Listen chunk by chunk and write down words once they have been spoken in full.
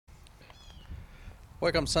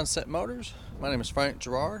Welcome to Sunset Motors. My name is Frank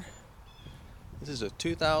Gerard. This is a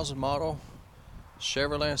 2000 model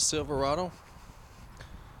Chevrolet Silverado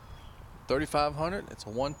 3500. It's a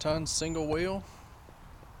 1-ton single wheel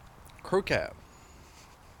crew cab.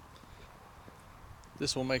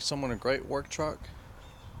 This will make someone a great work truck.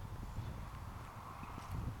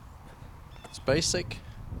 It's basic,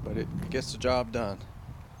 but it gets the job done.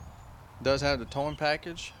 It does have the towing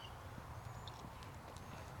package,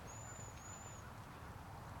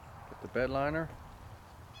 the bed liner.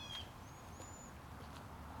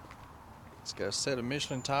 It's got a set of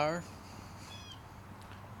Michelin tire.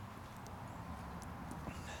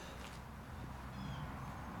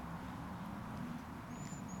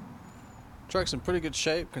 Truck's in pretty good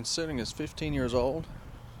shape considering it's 15 years old.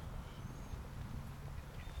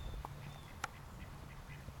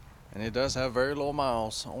 And it does have very low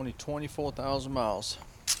miles, only 24,000 miles.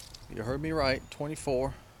 You heard me right,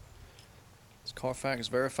 24. It's Carfax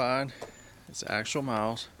verified. It's actual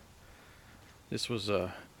miles. This was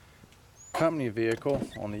a company vehicle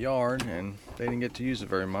on the yard and they didn't get to use it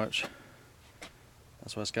very much.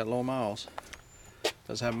 That's why it's got low miles. It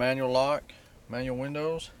does have manual lock, manual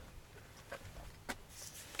windows.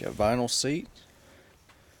 Got vinyl seat.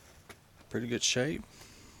 Pretty good shape.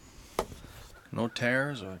 No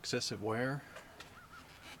tears or excessive wear.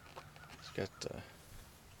 It's got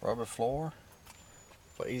rubber floor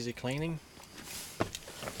for easy cleaning.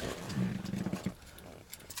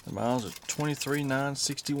 The miles are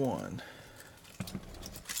 23,961.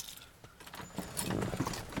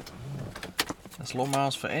 That's low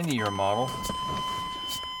miles for any year model.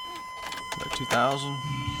 Like 2000.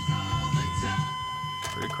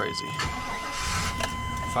 Pretty crazy.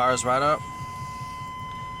 Fires right up.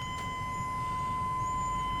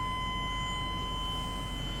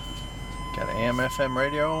 Got an AM/FM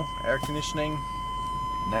radio, air conditioning,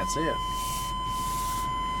 and that's it.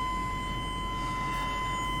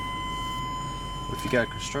 If you got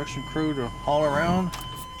a construction crew to haul around,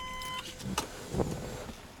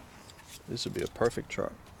 this would be a perfect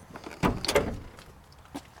truck.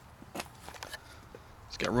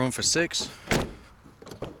 It's got room for 6.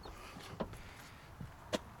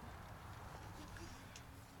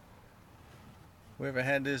 Whoever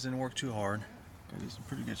had this didn't work too hard. It's in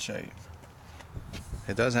pretty good shape.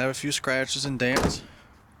 It does have a few scratches and dents.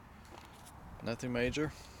 Nothing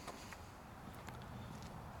major.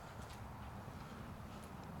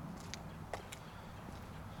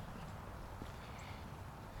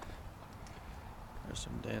 There's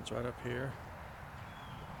some dents right up here.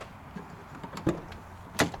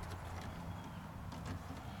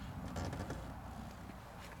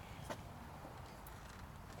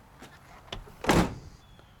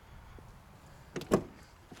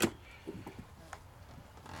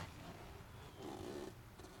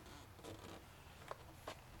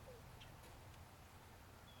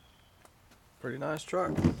 Pretty nice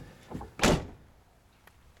truck.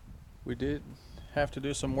 We did have to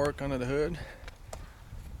do some work under the hood.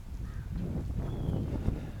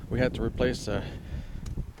 We had to replace the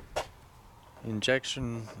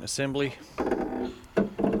injection assembly on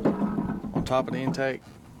top of the intake.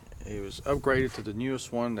 It was upgraded to the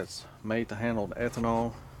newest one that's made to handle the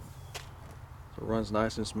ethanol. So it runs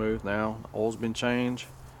nice and smooth now. The oil's been changed.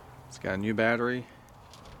 It's got a new battery.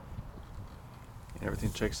 And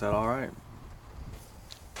everything checks out all right.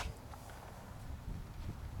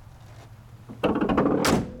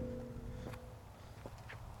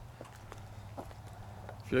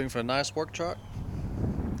 If you're looking for a nice work truck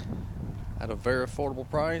at a very affordable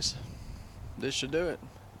price, this should do it.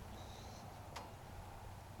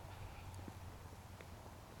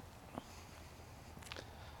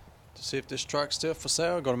 To see if this truck's still for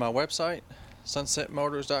sale, go to my website,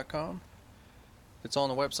 sunsetmotors.com. If it's on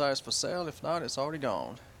the website, it's for sale. If not, it's already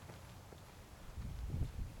gone.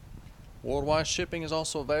 Worldwide shipping is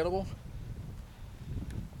also available.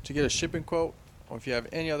 To get a shipping quote, or if you have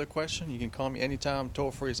any other question, you can call me anytime.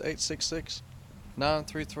 Toll free is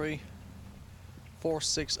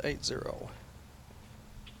 866-933-4680.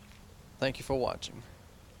 Thank you for watching.